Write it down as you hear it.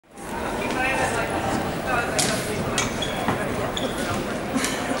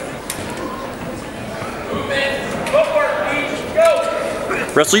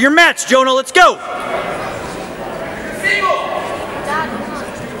Wrestle your match, Jonah. Let's go.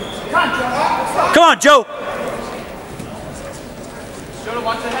 Come on, Joe. Jonah,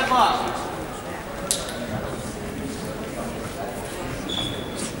 watch the headlock.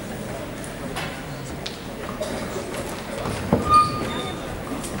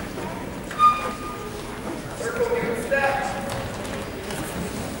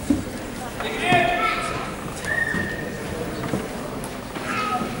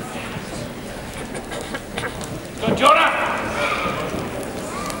 Go, Jonah!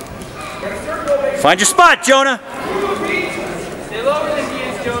 Find your spot, Jonah. Stay lower than he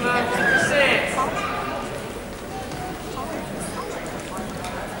is, Jonah. Sit.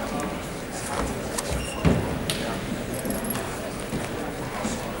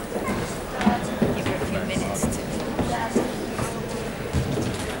 Give her a few minutes to...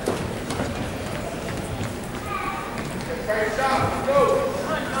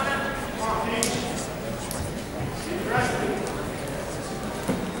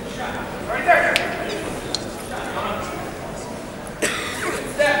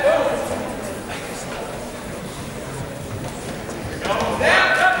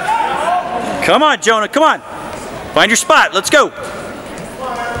 Come on, Jonah. Come on. Find your spot. Let's go.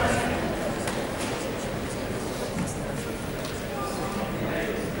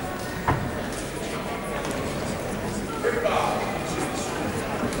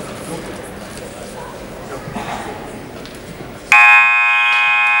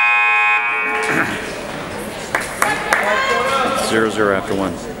 Zero after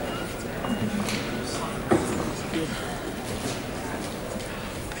one.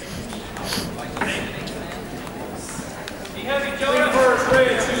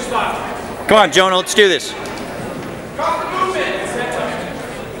 Come on, Jonah, let's do this. Okay,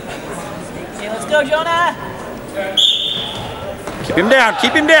 let's go, Jonah. Keep him down,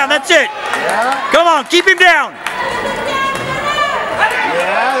 that's it. Yeah. Come on, keep him down.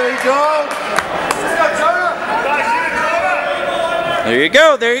 Yeah, there you go. There you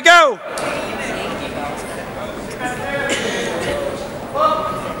go, there you go.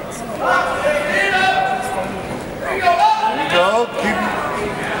 There you go.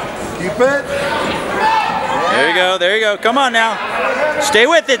 Keep it. There you go. Come on now. Stay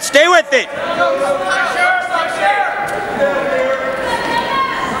with it, stay with it.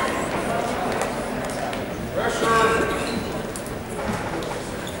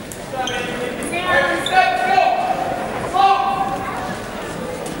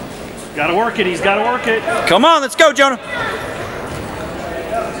 Gotta work it, he's gotta work it. Come on, let's go, Jonah.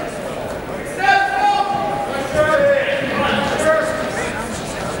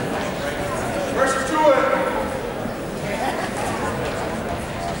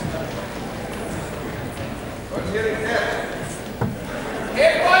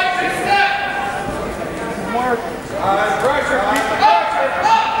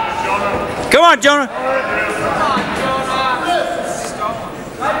 Come on, Jonah. Come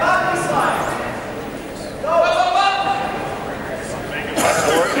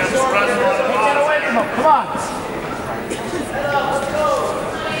on.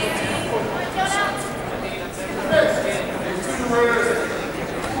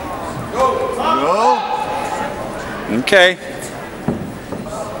 Go. Okay.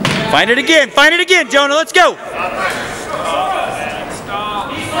 Find it again, Jonah. Let's go.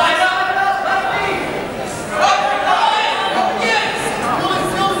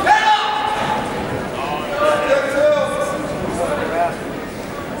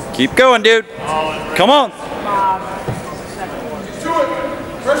 Keep going, dude. Come on. To it.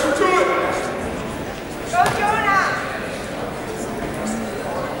 Pressure to it. Go, Jonah!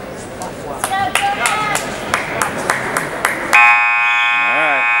 All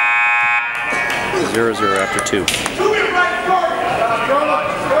right. 0-0 after two.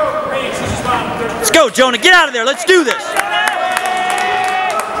 Let's go, Jonah. Get out of there. Let's do this.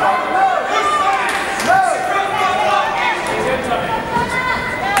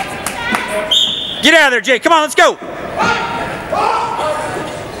 Get out of there, Jay. Come on, let's go.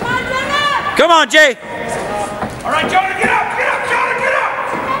 Come on, Jay. All right, Jonah, get up, Jonah, get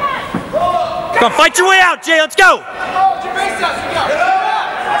up. Come on, fight your way out, Jay. Let's go.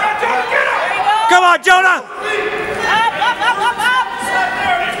 Come on, Jonah. He's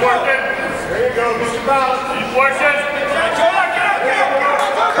working. There you go, Mr. Balance. He's working. Jonah, get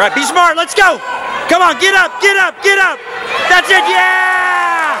up. All right, be smart. Let's go. Come on, get up. That's it,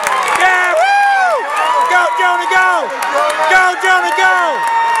 yeah. Yeah, woo. Go, Jonah, go. Go, Jonah, go.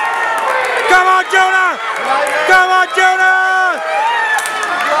 Come on, Jonah. Come on, Jonah.